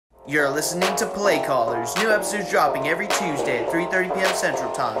You're listening to Playcallers. New episodes dropping every Tuesday at 3:30 p.m.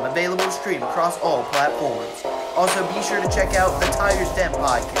 Central Time. Available to stream across all platforms. Also, be sure to check out the Tiger's Den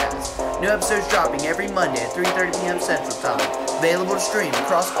podcast. New episodes dropping every Monday at 3:30 p.m. Central Time. Available to stream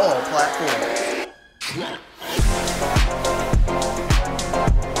across all platforms.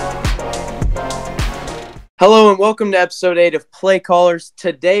 Hello and welcome to episode 8 of Playcallers.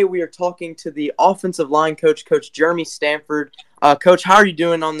 Today we are talking to the offensive line coach, Coach Jeremy Stanford. Coach, how are you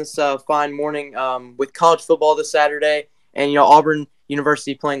doing on this fine morning with college football this Saturday and Auburn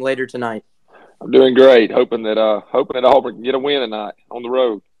University playing later tonight? I'm doing great. Hoping that Auburn can get a win tonight on the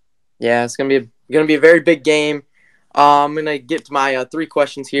road. Yeah, it's gonna be a very big game. I'm gonna get to my 3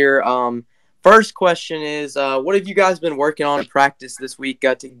 questions here. First question is, what have you guys been working on in practice this week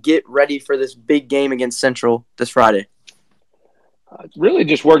to get ready for this big game against Central this Friday? Really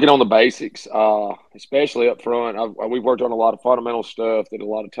just working on the basics, especially up front. We've worked on a lot of fundamental stuff that a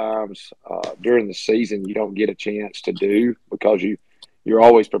lot of times during the season you don't get a chance to do because you're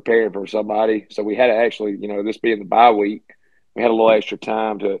always preparing for somebody. So we had to actually, this being the bye week, we had a little extra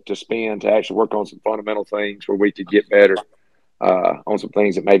time to spend to actually work on some fundamental things where we could get better on some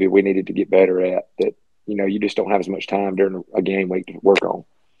things that maybe we needed to get better at that, you just don't have as much time during a game week to work on.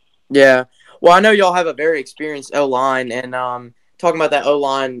 Yeah. Well, I know y'all have a very experienced O-line, and talking about that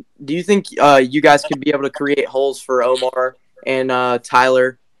O-line, do you think you guys could be able to create holes for Omar and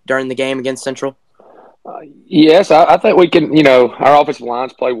Tyler during the game against Central? Yes, I think we can. Our offensive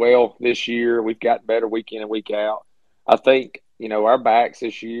lines play well this year. We've got better week in and week out. I think, our backs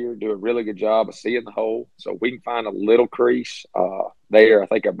this year do a really good job of seeing the hole. So we can find a little crease there. I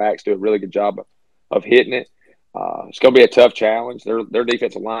think our backs do a really good job of hitting it. It's going to be a tough challenge. Their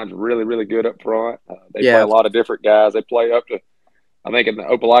defensive line's really, really good up front. They play a lot of different guys. They play up to, I think in the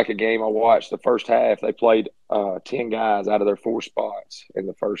Opelika game I watched the first half, they played 10 guys out of their 4 spots in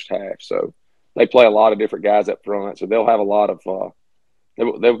the first half. So they play a lot of different guys up front. So they'll have a lot of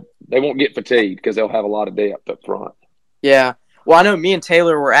they won't get fatigued because they'll have a lot of depth up front. Yeah. Well, I know me and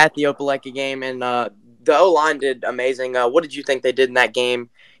Taylor were at the Opelika game, and the O-line did amazing. What did you think they did in that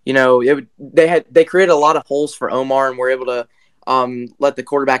game? They created a lot of holes for Omar and were able to let the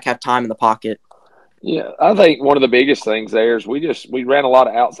quarterback have time in the pocket. Yeah, I think one of the biggest things there is we ran a lot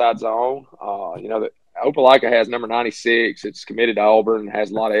of outside zone. That Opelika has number 96. It's committed to Auburn, has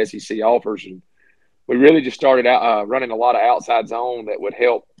a lot of SEC offers, and we really just started out running a lot of outside zone that would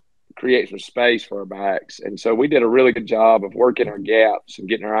help create some space for our backs. And so we did a really good job of working our gaps and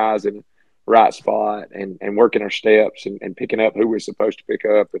getting our eyes in the right spot and working our steps and picking up who we're supposed to pick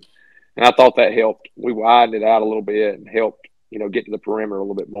up. And I thought that helped. We widened it out a little bit and helped, get to the perimeter a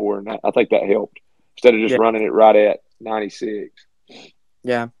little bit more. And I think that helped instead of just running it right at 96.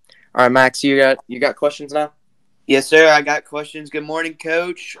 Yeah. All right, Max, you got questions now? Yes, sir. I got questions. Good morning,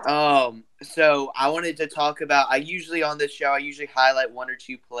 Coach. So I wanted to talk about. I usually highlight 1 or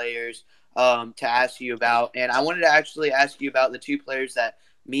 2 players to ask you about, and I wanted to actually ask you about the 2 players that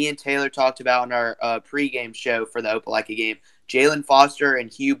me and Taylor talked about in our pregame show for the Opelika game: Jalen Foster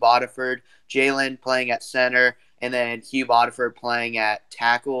and Hugh Bodiford. Jalen playing at center, and then Hugh Bodiford playing at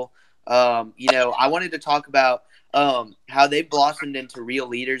tackle. I wanted to talk about how they blossomed into real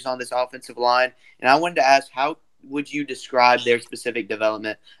leaders on this offensive line, and I wanted to ask how would you describe their specific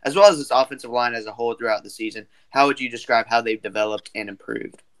development, as well as this offensive line as a whole throughout the season? How would you describe how they've developed and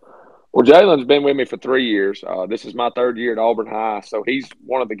improved? Well, Jalen's been with me for 3 years. This is my 3rd year at Auburn High, so he's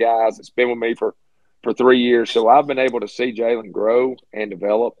one of the guys that's been with me for 3 years. So I've been able to see Jalen grow and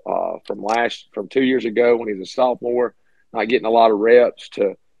develop from 2 years ago when he was a sophomore, not getting a lot of reps,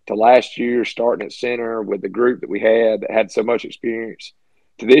 to last year starting at center with the group that we had that had so much experience,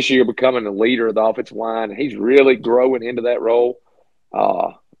 to this year becoming the leader of the offensive line. He's really growing into that role,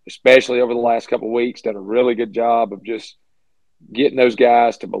 especially over the last couple of weeks. Done a really good job of just getting those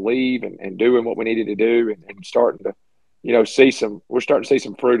guys to believe and doing what we needed to do and starting to, we're starting to see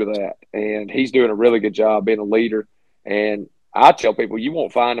some fruit of that. And he's doing a really good job being a leader. And I tell people, you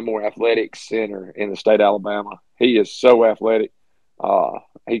won't find a more athletic center in the state of Alabama. He is so athletic.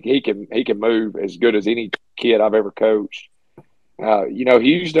 He can move as good as any kid I've ever coached.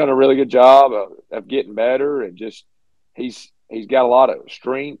 Hugh's done a really good job of getting better, and just he's got a lot of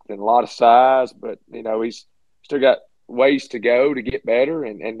strength and a lot of size, but he's still got ways to go to get better,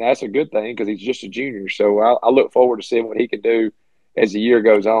 and that's a good thing because he's just a junior. So I look forward to seeing what he can do as the year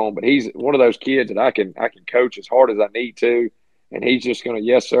goes on. But he's one of those kids that I can coach as hard as I need to, and he's just going to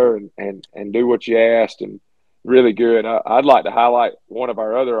yes sir and do what you asked, and really good. I'd like to highlight one of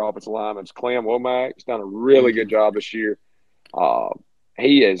our other offensive linemen, Clem Womack. He's done a really good job this year.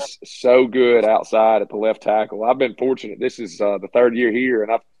 He is so good outside at the left tackle. I've been fortunate. This is the 3rd year here,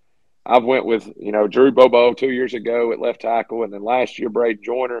 and I've went with, Drew Bobo 2 years ago at left tackle, and then last year Braden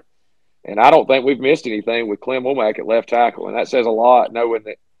Joyner. And I don't think we've missed anything with Clem Womack at left tackle, and that says a lot knowing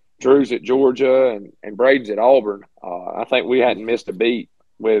that Drew's at Georgia and Braden's at Auburn. I think we hadn't missed a beat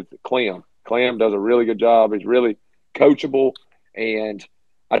with Clem. Clem does a really good job. He's really coachable, and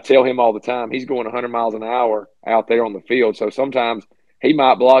I tell him all the time he's going 100 miles an hour out there on the field. So sometimes he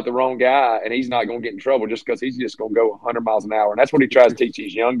might block the wrong guy, and he's not going to get in trouble just because he's just going to go 100 miles an hour. And that's what he tries to teach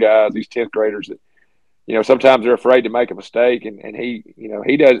these young guys, these 10th graders, that sometimes they're afraid to make a mistake, and he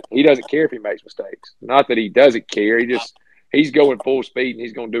doesn't care if he makes mistakes. Not that he doesn't care, he's going full speed and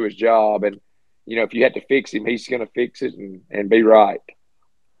he's going to do his job. And if you have to fix him, he's going to fix it and be right.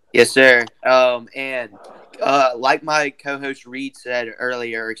 Yes, sir. And like my co-host Reese said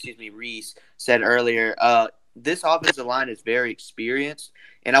earlier, this offensive line is very experienced,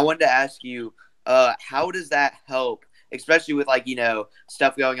 and I wanted to ask you, how does that help? Especially with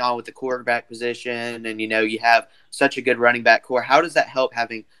stuff going on with the quarterback position, and you have such a good running back core. How does that help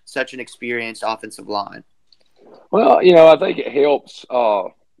having such an experienced offensive line? Well, I think it helps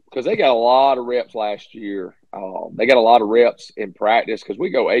because they got a lot of reps last year. They got a lot of reps in practice because we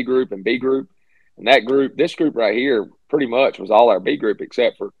go A group and B group, and this group right here, pretty much was all our B group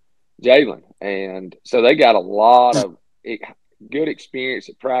except for Jalen, and so they got a lot of good experience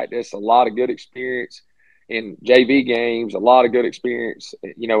at practice, a lot of good experience in JV games, a lot of good experience,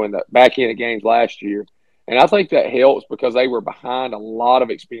 in the back end of games last year. And I think that helps because they were behind a lot of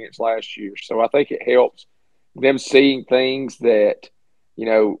experience last year. So I think it helps them seeing things that,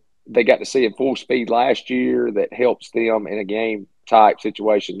 they got to see at full speed last year that helps them in a game type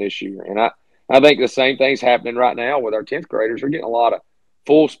situation this year. And I think the same thing's happening right now with our 10th graders. They're getting a lot of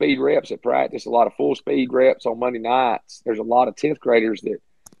full speed reps at practice, a lot of full speed reps on Monday nights. There's a lot of 10th graders that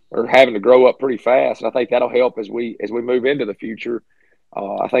are having to grow up pretty fast, and I think that'll help as we move into the future.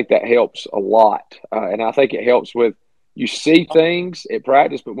 I think that helps a lot, and I think it helps with you see things at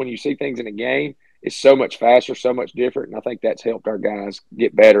practice, but when you see things in a game, it's so much faster, so much different, and I think that's helped our guys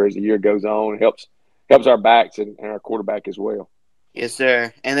get better as the year goes on. It helps our backs and our quarterback as well. Yes,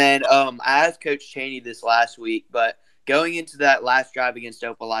 sir. And then I asked Coach Chaney this last week, but going into that last drive against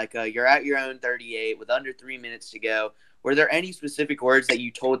Opelika, you're at your own 38 with under 3 minutes to go. Were there any specific words that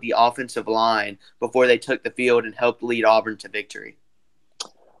you told the offensive line before they took the field and helped lead Auburn to victory?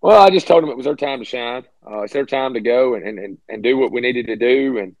 Well, I just told them it was their time to shine. It's their time to go and do what we needed to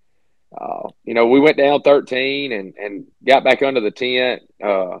do. And, we went down 13 and got back under the tent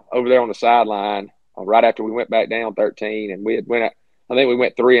over there on the sideline right after we went back down 13. And I think we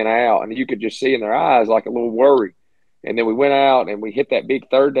went 3 and out, and you could just see in their eyes like a little worry. And then we went out and we hit that big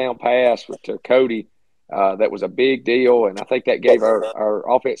third down pass to Cody. That was a big deal, and I think that gave our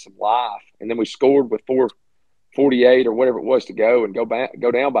offense some life. And then we scored with 4:48 or whatever it was to go and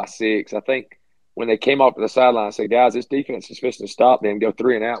go down by 6. I think when they came off to the sideline, I said, guys, this defense is fixing to stop them, go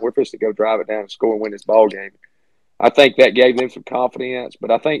 3 and out. We're fixing to go drive it down and score and win this ball game. I think that gave them some confidence,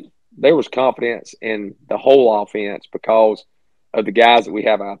 but I think there was confidence in the whole offense because of the guys that we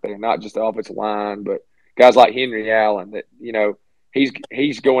have out there, not just the offensive line, but guys like Henry Allen that,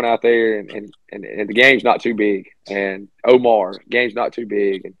 he's going out there and the game's not too big. And Omar, game's not too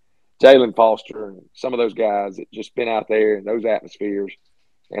big. And Jalen Foster and some of those guys that just been out there in those atmospheres.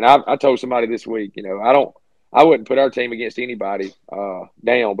 And I told somebody this week, I wouldn't put our team against anybody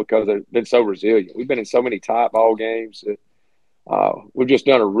down because they've been so resilient. We've been in so many tight ball games that we've just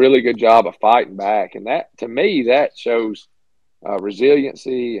done a really good job of fighting back. And that, to me, that shows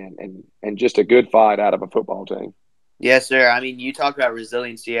resiliency and just a good fight out of a football team. Yes, sir. I mean, you talk about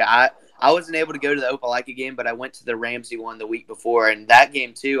resiliency. I wasn't able to go to the Opelika game, but I went to the Ramsey one the week before. And that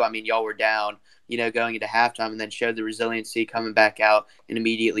game, too, I mean, y'all were down, going into halftime and then showed the resiliency coming back out and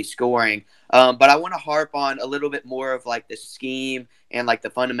immediately scoring. But I want to harp on a little bit more of, the scheme and, the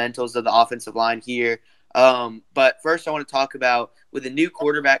fundamentals of the offensive line here. But first I want to talk about with a new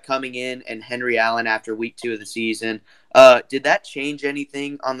quarterback coming in and Henry Allen after week 2 of the season, did that change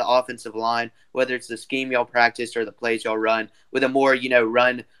anything on the offensive line, whether it's the scheme y'all practiced or the plays y'all run with a more,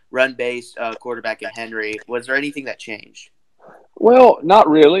 run-based quarterback in Henry? Was there anything that changed? Well, not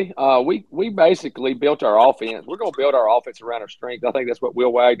really. We basically built our offense. We're going to build our offense around our strength. I think that's what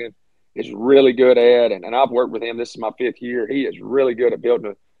Will Wagner is really good at, and I've worked with him. This is my 5th year. He is really good at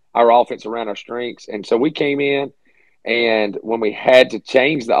building our offense around our strengths. And so we came in, and when we had to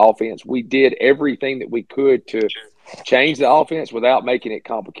change the offense, we did everything that we could to change the offense without making it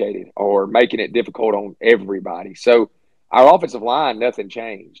complicated or making it difficult on everybody. So our offensive line, nothing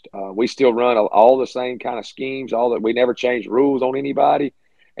changed. We still run all the same kind of schemes, we never changed rules on anybody.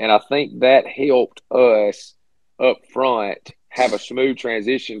 And I think that helped us up front have a smooth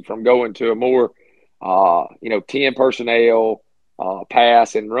transition from going to a more, 10 personnel,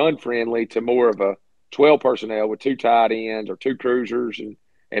 pass and run friendly to more of a 12 personnel with 2 tight ends or 2 cruisers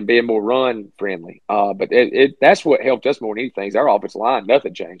and being more run friendly. But that's what helped us more than anything. Is our offensive line,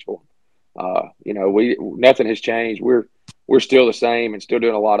 nothing changed for them. Nothing has changed. We're still the same and still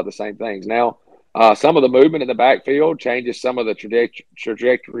doing a lot of the same things. Now, some of the movement in the backfield changes some of the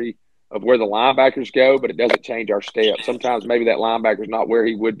trajectory of where the linebackers go, but it doesn't change our step. Sometimes maybe that linebacker's not where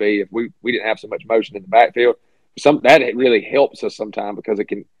he would be if we didn't have so much motion in the backfield. That really helps us sometimes because it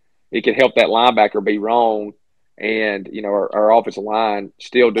can help that linebacker be wrong and, our offensive line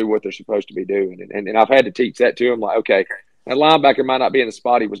still do what they're supposed to be doing. And I've had to teach that to him, like, okay, that linebacker might not be in the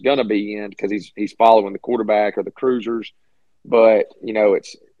spot he was going to be in because he's following the quarterback or the cruisers. But,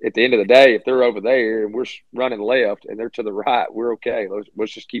 it's at the end of the day, if they're over there and we're running left and they're to the right, we're okay.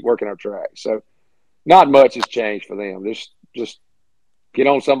 Let's just keep working our tracks. So not much has changed for them. Just get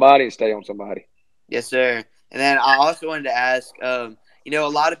on somebody and stay on somebody. Yes, sir. And then I also wanted to ask, a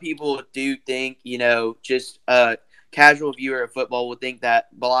lot of people do think, just a casual viewer of football will think that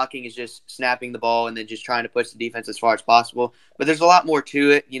blocking is just snapping the ball and then just trying to push the defense as far as possible. But there's a lot more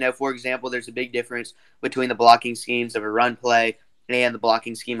to it. For example, there's a big difference between the blocking schemes of a run play and the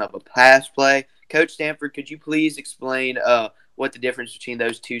blocking scheme of a pass play. Coach Stanford, could you please explain what the difference between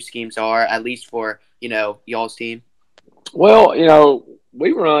those two schemes are, at least for, y'all's team? Well,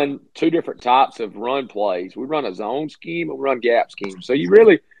 we run 2 different types of run plays. We run a zone scheme and we run gap scheme. So you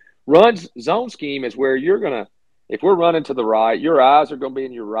really run zone scheme is where you're going to, if we're running to the right, your eyes are going to be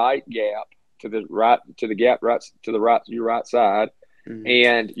in your right gap to the gap right to the right, your right side,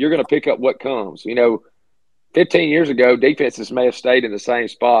 and you're going to pick up what comes. 15 years ago, defenses may have stayed in the same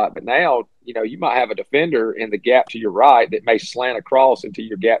spot, but now, you might have a defender in the gap to your right that may slant across into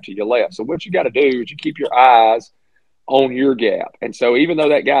your gap to your left. So what you got to do is you keep your eyes on your gap. And so even though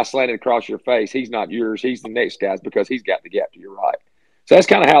that guy slanted across your face, he's not yours. He's the next guy's because he's got the gap to your right. So that's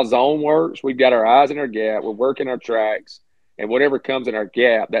kind of how zone works. We've got our eyes in our gap. We're working our tracks. And whatever comes in our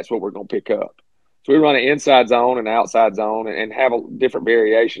gap, that's what we're going to pick up. So we run an inside zone and outside zone and have different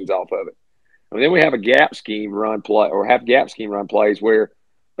variations off of it. And then we have a gap scheme run play or have gap scheme run plays where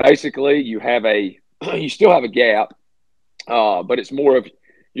basically you still have a gap, but it's more of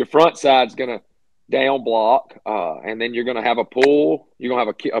your front side's going to down block, and then you're going to have a pull. You're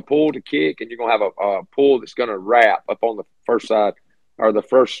going to have a pull to kick, and you're going to have a pull that's going to wrap up on the first side or the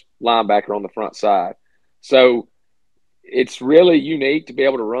first linebacker on the front side. So it's really unique to be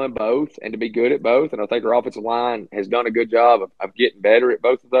able to run both and to be good at both. And I think our offensive line has done a good job of getting better at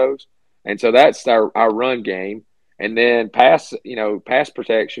both of those. And so that's our run game. And then pass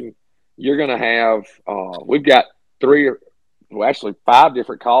protection, you're going to have we've got 5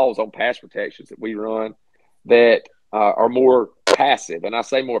 different calls on pass protections that we run that are more passive. And I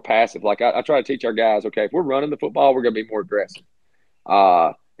say more passive. Like I try to teach our guys, okay, if we're running the football, we're going to be more aggressive.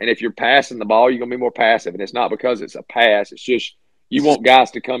 And if you're passing the ball, you're going to be more passive. And it's not because it's a pass. It's just you want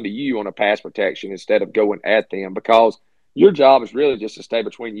guys to come to you on a pass protection instead of going at them because your job is really just to stay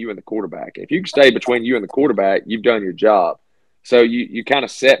between you and the quarterback. If you can stay between you and the quarterback, you've done your job. So you kind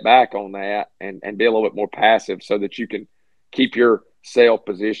of set back on that and be a little bit more passive so that you can keep yourself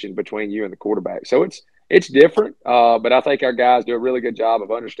positioned between you and the quarterback. So it's different, but I think our guys do a really good job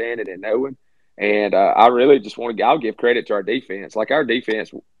of understanding and knowing. And I really just I'll give credit to our defense. Like our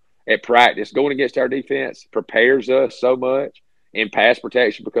defense at practice, going against our defense prepares us so much in pass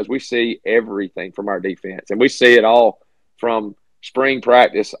protection because we see everything from our defense. And we see it all from spring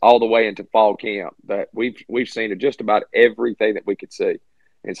practice all the way into fall camp that we've seen just about everything that we could see.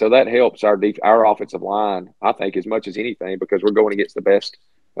 And so that helps our offensive line, I think, as much as anything because we're going against the best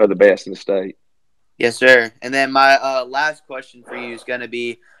of the best in the state. Yes, sir. And then my last question for you is going to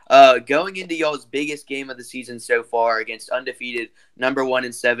be going into y'all's biggest game of the season so far against undefeated number 1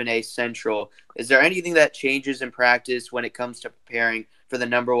 in 7A Central. Is there anything that changes in practice when it comes to preparing for the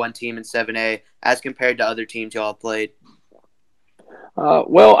number 1 team in 7A as compared to other teams y'all played?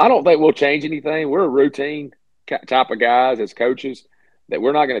 Well, I don't think we'll change anything. We're a routine type of guys as coaches that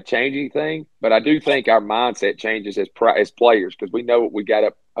we're not going to change anything. But I do think our mindset changes as players because we know what we got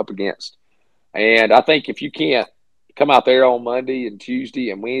up against. And I think if you can't come out there on Monday and Tuesday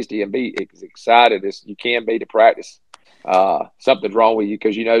and Wednesday and be as excited as you can be to practice, something's wrong with you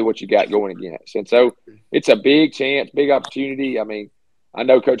because you know what you got going against. And so it's a big chance, big opportunity. I mean, I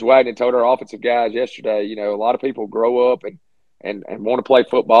know Coach Wagner told our offensive guys yesterday, a lot of people grow up and want to play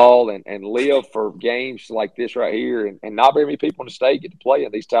football and live for games like this right here. And not very many people in the state get to play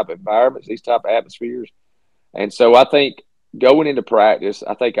in these type of environments, these type of atmospheres. And so I think going into practice,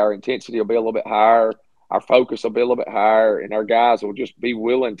 I think our intensity will be a little bit higher. our focus will be a little bit higher, and our guys will just be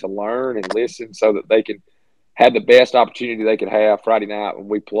willing to learn and listen so that they can have the best opportunity they could have Friday night when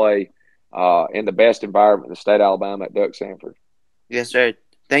we play in the best environment in the state of Alabama at Duck Sanford. Yes, sir.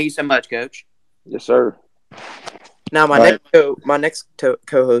 Thank you so much, Coach. Yes, sir. Now, my next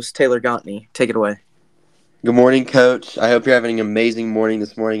co-host, Taylor Gontney, take it away. Good morning, Coach. I hope you're having an amazing morning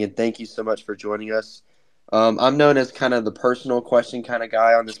this morning, and thank you so much for joining us. I'm known as kind of the personal question kind of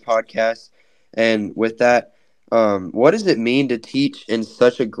guy on this podcast, and with that, what does it mean to teach in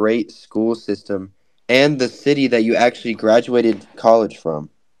such a great school system and the city that you actually graduated college from?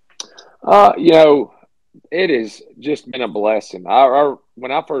 It has just been a blessing.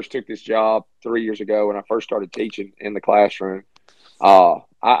 When I first took this job 3 years ago, when I first started teaching in the classroom,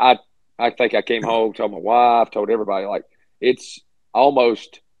 I think I came home, told my wife, told everybody, like, it's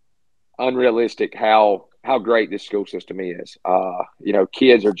almost unrealistic how great this school system is.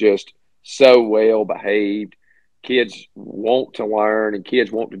 Kids are just so well behaved. Kids want to learn, and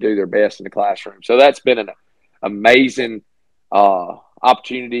kids want to do their best in the classroom. So that's been an amazing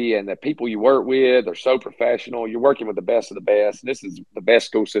opportunity, and the people you work with are so professional. You're working with the best of the best. This is the best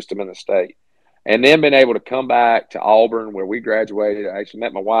school system in the state. And then being able to come back to Auburn, where we graduated. I actually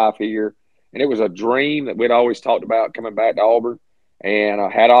met my wife here, and it was a dream that we'd always talked about coming back to Auburn. And I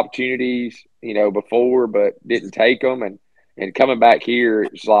had opportunities, before, but didn't take them. And coming back here,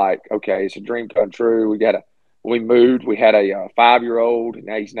 it's like, okay, it's a dream come true. We moved. We had a 5-year-old, and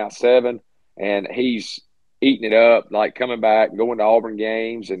now he's now 7, and he's eating it up, like coming back and going to Auburn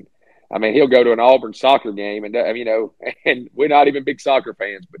games. And I mean, he'll go to an Auburn soccer game, and and we're not even big soccer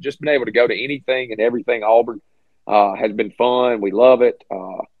fans, but just being able to go to anything and everything Auburn has been fun. We love it.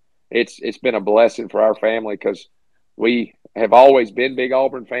 It's been a blessing for our family because we have always been big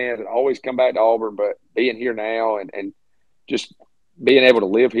Auburn fans and always come back to Auburn. But being here now and just being able to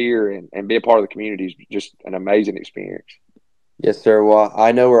live here and be a part of the community is just an amazing experience. Yes, sir. Well,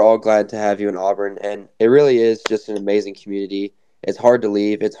 I know we're all glad to have you in Auburn, and it really is just an amazing community. It's hard to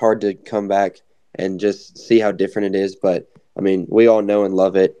leave. It's hard to come back and just see how different it is. But, I mean, we all know and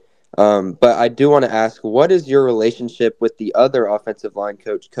love it. But I do want to ask, what is your relationship with the other offensive line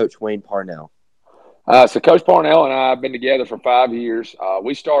coach, Coach Wayne Parnell? So Coach Parnell and I have been together for 5 years. I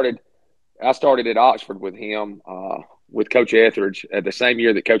started at Oxford with him, with Coach Etheridge at the same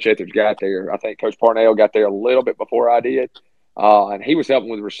year that Coach Etheridge got there. I think Coach Parnell got there a little bit before I did, and he was helping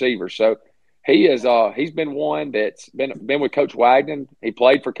with receivers. So he's been one that's been with Coach Wagner. He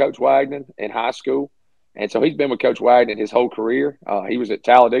played for Coach Wagner in high school, and so he's been with Coach Wagner his whole career. He was at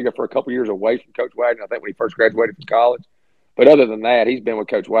Talladega for a couple years away from Coach Wagner, I think, when he first graduated from college. But other than that, he's been with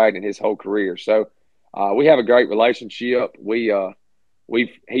Coach Wagner his whole career. So we have a great relationship.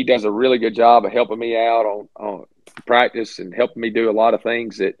 He does a really good job of helping me out on practice and helping me do a lot of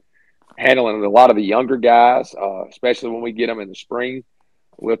things, that handling a lot of the younger guys, especially when we get them in the spring.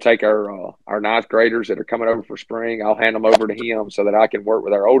 We'll take our ninth graders that are coming over for spring. I'll hand them over to him so that I can work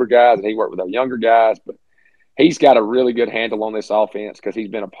with our older guys and he work with our younger guys. But he's got a really good handle on this offense because he's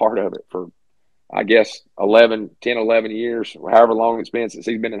been a part of it for, I guess, 11 years, however long it's been since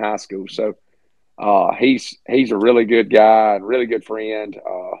he's been in high school. So he's a really good guy and really good friend,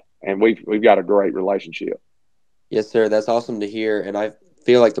 and we've got a great relationship. Yes, sir. That's awesome to hear, and I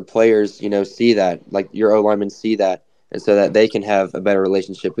feel like the players, see that, like your O-linemen see that, and so that they can have a better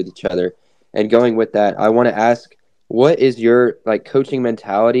relationship with each other. And going with that, I want to ask, what is your coaching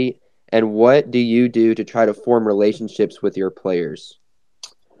mentality, and what do you do to try to form relationships with your players?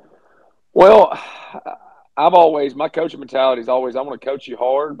 Well, my coaching mentality is always, I want to coach you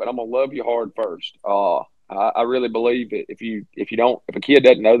hard, but I'm going to love you hard first. I really believe that if a kid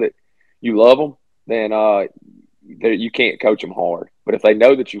doesn't know that you love them, then you can't coach them hard. But if they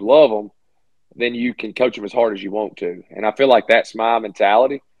know that you love them, then you can coach them as hard as you want to. And I feel like that's my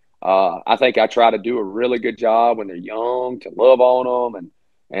mentality. I think I try to do a really good job when they're young to love on them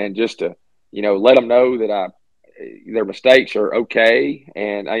and just to, let them know that their mistakes are okay.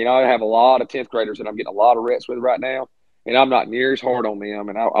 And, I have a lot of 10th graders that I'm getting a lot of reps with right now, and I'm not near as hard on them.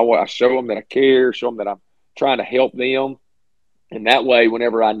 And I show them that I care, show them that I'm trying to help them. And that way,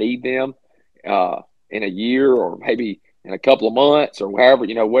 whenever I need them in a year or maybe in a couple of months or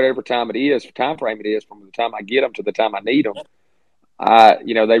whatever time frame it is, from the time I get them to the time I need them,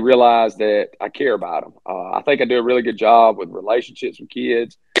 they realize that I care about them. I think I do a really good job with relationships with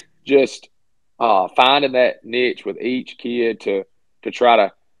kids, just finding that niche with each kid to try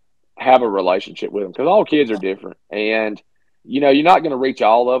to have a relationship with them, because all kids are different. And, you're not going to reach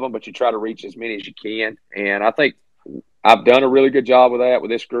all of them, but you try to reach as many as you can. And I think I've done a really good job with that with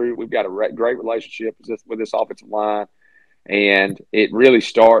this group. We've got a great relationship with this offensive line. And it really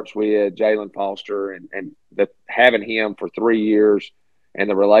starts with Jalen Foster and having him for 3 years and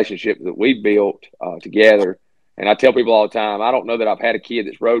the relationship that we've built together. And I tell people all the time, I don't know that I've had a kid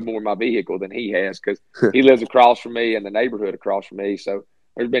that's rode more in my vehicle than he has, because he lives across from me in the neighborhood across from me. So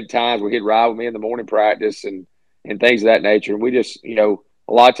there's been times where he'd ride with me in the morning practice and things of that nature. And we just, a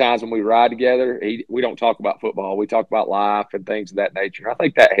lot of times when we ride together, we don't talk about football. We talk about life and things of that nature. I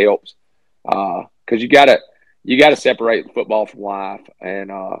think that helps because you got to separate football from life.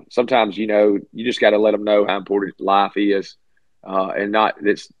 And sometimes, you just got to let them know how important life is and not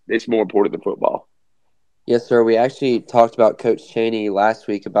it's more important than football. Yes, sir. We actually talked about Coach Chaney last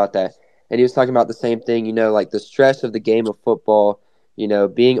week about that, and he was talking about the same thing, like the stress of the game of football,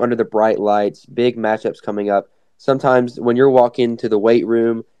 being under the bright lights, big matchups coming up. Sometimes when you're walking to the weight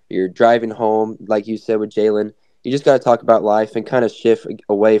room, you're driving home, like you said with Jalen, you just got to talk about life and kind of shift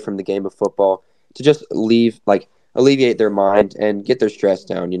away from the game of football to just alleviate their mind and get their stress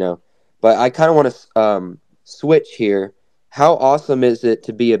down. But I kind of want to switch here. How awesome is it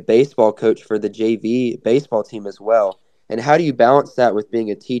to be a baseball coach for the JV baseball team as well? And how do you balance that with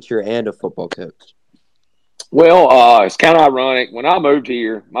being a teacher and a football coach? Well, it's kind of ironic. When I moved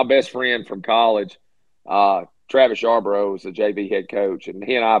here, my best friend from college, Travis Yarbrough, was the JV head coach, and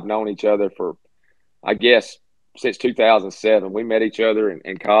he and I have known each other for, I guess, since 2007. We met each other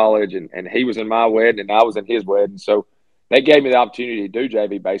in college, and he was in my wedding, and I was in his wedding. So they gave me the opportunity to do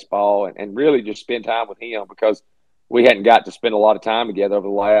JV baseball and really just spend time with him, because we hadn't got to spend a lot of time together over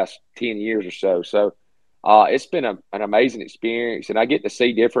the last 10 years or so. So it's been an amazing experience, and I get to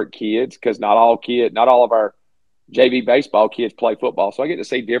see different kids, because not all of our JV baseball kids play football. So I get to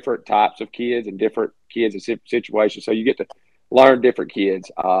see different types of kids and different kids in situations. So you get to learn different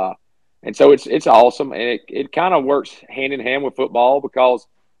kids. And so it's awesome. And it kind of works hand in hand with football, because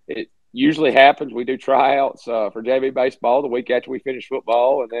it usually happens. We do tryouts for JV baseball the week after we finish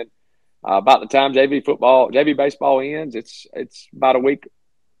football. And then about the time JV baseball ends, it's about a week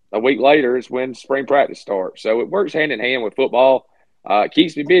later is when spring practice starts. So it works hand in hand with football. It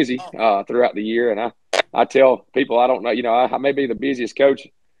keeps me busy throughout the year. And I tell people, I don't know, I may be the busiest coach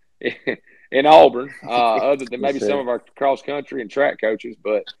in Auburn, other than maybe some of our cross country and track coaches.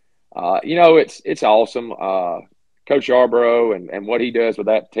 But, it's awesome. Coach Yarbrough and what he does with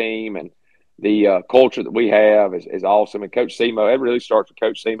that team and the culture that we have is awesome. And Coach Semo, it really starts with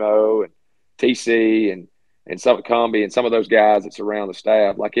Coach Semo and TC and some Comby and some of those guys that surround the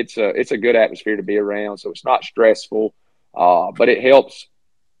staff. Like it's a good atmosphere to be around. So it's not stressful, but it helps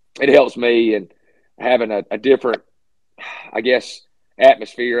me and having a different, I guess,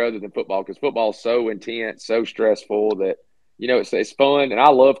 atmosphere other than football, because football is so intense, so stressful that, it's fun. And I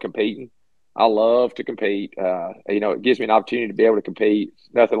love competing. I love to compete. It gives me an opportunity to be able to compete. It's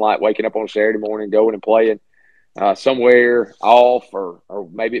nothing like waking up on a Saturday morning, going and playing somewhere off, or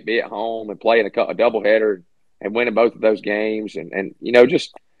maybe it be at home and playing a doubleheader and winning both of those games, and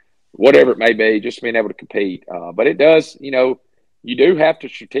just whatever it may be, just being able to compete. But it does, you do have to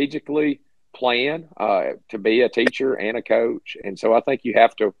strategically plan to be a teacher and a coach, and so I think you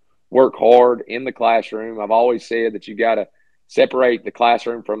have to work hard in the classroom. I've always said that you got to separate the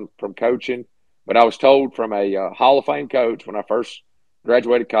classroom from coaching. But I was told from a Hall of Fame coach when I first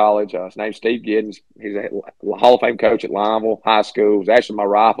graduated college. His name's Steve Giddens. He's a Hall of Fame coach at Lineville High School. He was actually my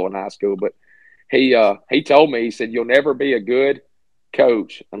rival in high school. But he told me, he said, you'll never be a good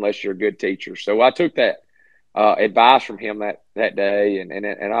coach unless you're a good teacher. So I took that advice from him that day,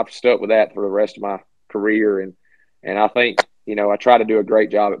 and I've stuck with that for the rest of my career. And I think, I try to do a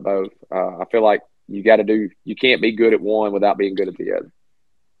great job at both. I feel like you can't be good at one without being good at the other.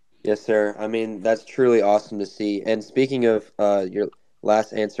 Yes, sir. I mean, that's truly awesome to see. And speaking of your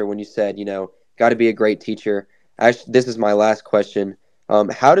last answer, when you said, got to be a great teacher, actually, this is my last question.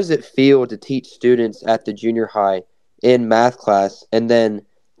 How does it feel to teach students at the junior high in math class and then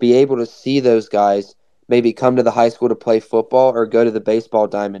be able to see those guys maybe come to the high school to play football or go to the baseball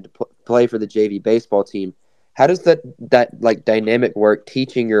diamond to play for the JV baseball team? How does that like dynamic work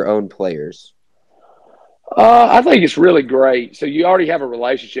teaching your own players? I think it's really great. So you already have a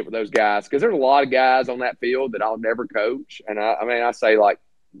relationship with those guys, because there's a lot of guys on that field that I'll never coach. And I say, like,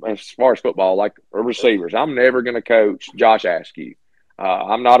 as far as football, like receivers, I'm never going to coach Josh Askew.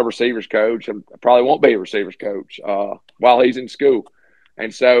 I'm not a receivers coach. I probably won't be a receivers coach while he's in school.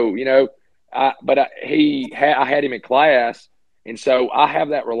 And so, I had him in class. And so I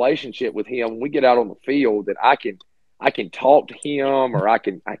have that relationship with him when we get out on the field, that I can talk to him, or I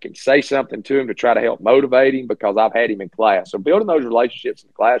can say something to him to try to help motivate him, because I've had him in class. So building those relationships in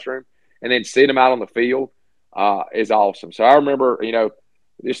the classroom and then seeing him out on the field is awesome. So I remember,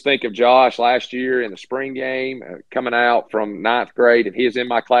 just think of Josh last year in the spring game, coming out from ninth grade, and he was in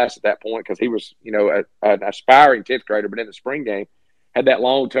my class at that point because he was, an aspiring 10th grader, but in the spring game, had that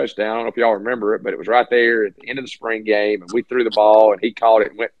long touchdown. I don't know if y'all remember it, but it was right there at the end of the spring game, and we threw the ball, and he caught it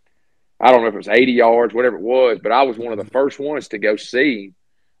and went, I don't know if it was 80 yards, whatever it was, but I was one of the first ones to go see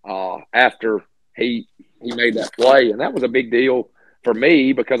after he made that play, and that was a big deal for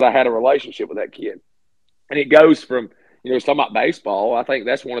me because I had a relationship with that kid. And it goes from, it's talking about baseball. I think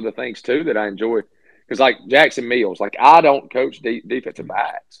that's one of the things, too, that I enjoy. Because, like Jackson Mills, I don't coach defensive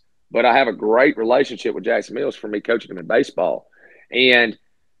backs, but I have a great relationship with Jackson Mills for me coaching him in baseball. And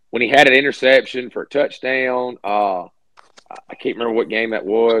when he had an interception for a touchdown, I can't remember what game that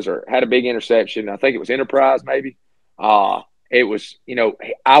was, or had a big interception. I think it was Enterprise maybe. It was,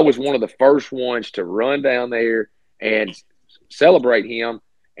 I was one of the first ones to run down there and celebrate him.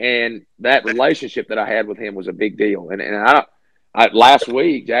 And that relationship that I had with him was a big deal. And I last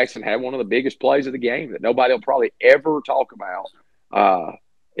week, Jackson had one of the biggest plays of the game that nobody will probably ever talk about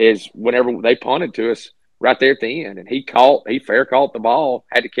is whenever they punted to us right there at the end. And he fair caught the ball,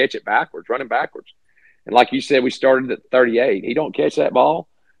 had to catch it backwards, running backwards. And like you said, we started at 38. He don't catch that ball.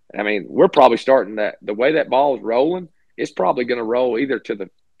 I mean, we're probably starting that. The way that ball is rolling, it's probably going to roll either to the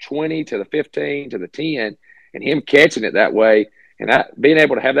 20, to the 15, to the 10, and him catching it that way. And being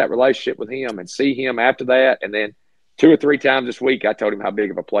able to have that relationship with him and see him after that, and then 2 or 3 times this week, I told him how big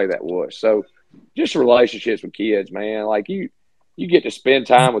of a play that was. So just relationships with kids, man. Like you get to spend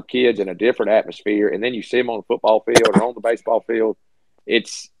time with kids in a different atmosphere, and then you see them on the football field or on the baseball field.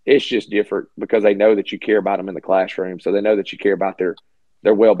 It's just different because they know that you care about them in the classroom. So they know that you care about their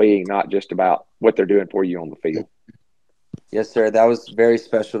well-being, not just about what they're doing for you on the field. Yes, sir. That was very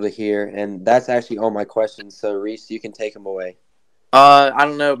special to hear. And that's actually all my questions. So, Reese, you can take them away. I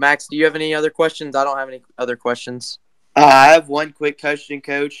don't know. Max, do you have any other questions? I don't have any other questions. I have one quick question,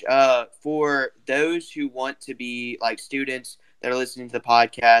 Coach. For those who want to be like students that are listening to the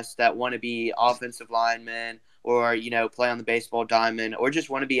podcast that want to be offensive linemen or, play on the baseball diamond or just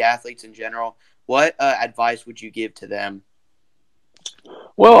want to be athletes in general, what advice would you give to them?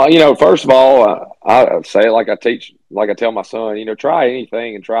 Well, first of all, I say like I tell my son, try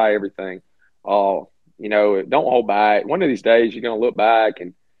anything and try everything. Don't hold back. One of these days you're going to look back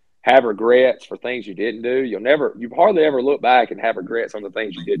and have regrets for things you didn't do. You hardly ever look back and have regrets on the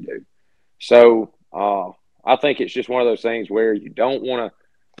things you did do. So I think it's just one of those things where you don't want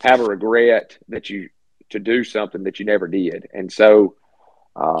to have a regret to do something that you never did. And so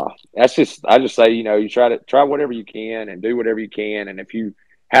I just say, you try whatever you can and do whatever you can. And if you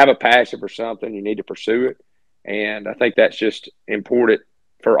have a passion for something, you need to pursue it. And I think that's just important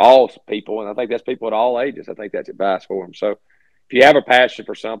for all people. And I think that's people at all ages. I think that's advice for them. So if you have a passion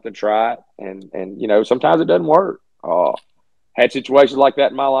for something, try it. And sometimes it doesn't work. Had situations like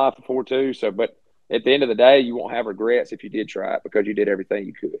that in my life before too. So, but at the end of the day, you won't have regrets if you did try it because you did everything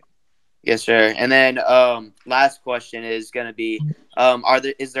you could. Yes, sir. And then last question is going to be,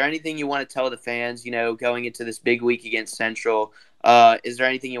 is there anything you want to tell the fans, going into this big week against Central? Is there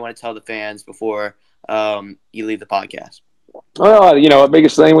anything you want to tell the fans before you leave the podcast? Well, the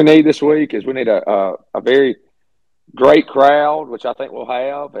biggest thing we need this week is we need a very great crowd, which I think we'll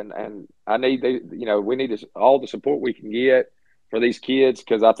have. And I need we need all the support we can get for these kids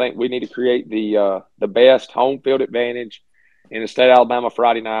because I think we need to create the best home field advantage in the state of Alabama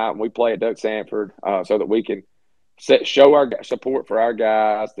Friday night, and we play at Stanford so that we can show our support for our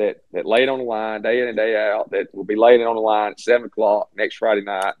guys that lay it on the line day in and day out, that will be laying it on the line at 7 o'clock next Friday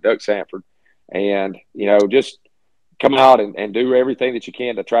night, Stanford. And, just come out and do everything that you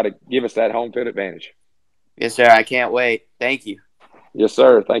can to try to give us that home field advantage. Yes, sir. I can't wait. Thank you. Yes,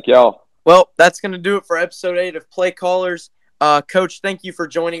 sir. Thank y'all. Well, that's going to do it for episode 8 of Playcallers. Coach, thank you for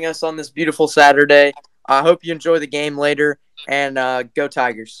joining us on this beautiful Saturday. I hope you enjoy the game later, and go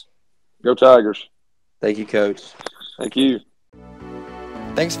Tigers. Go Tigers. Thank you, Coach. Thank you.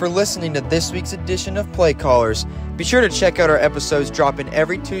 Thanks for listening to this week's edition of Playcallers. Be sure to check out our episodes dropping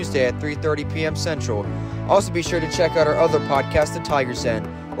every Tuesday at 3:30 p.m. Central. Also, be sure to check out our other podcast, The Tigers Den,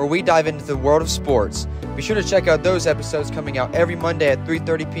 where we dive into the world of sports. Be sure to check out those episodes coming out every Monday at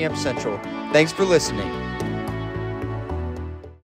 3:30 p.m. Central. Thanks for listening.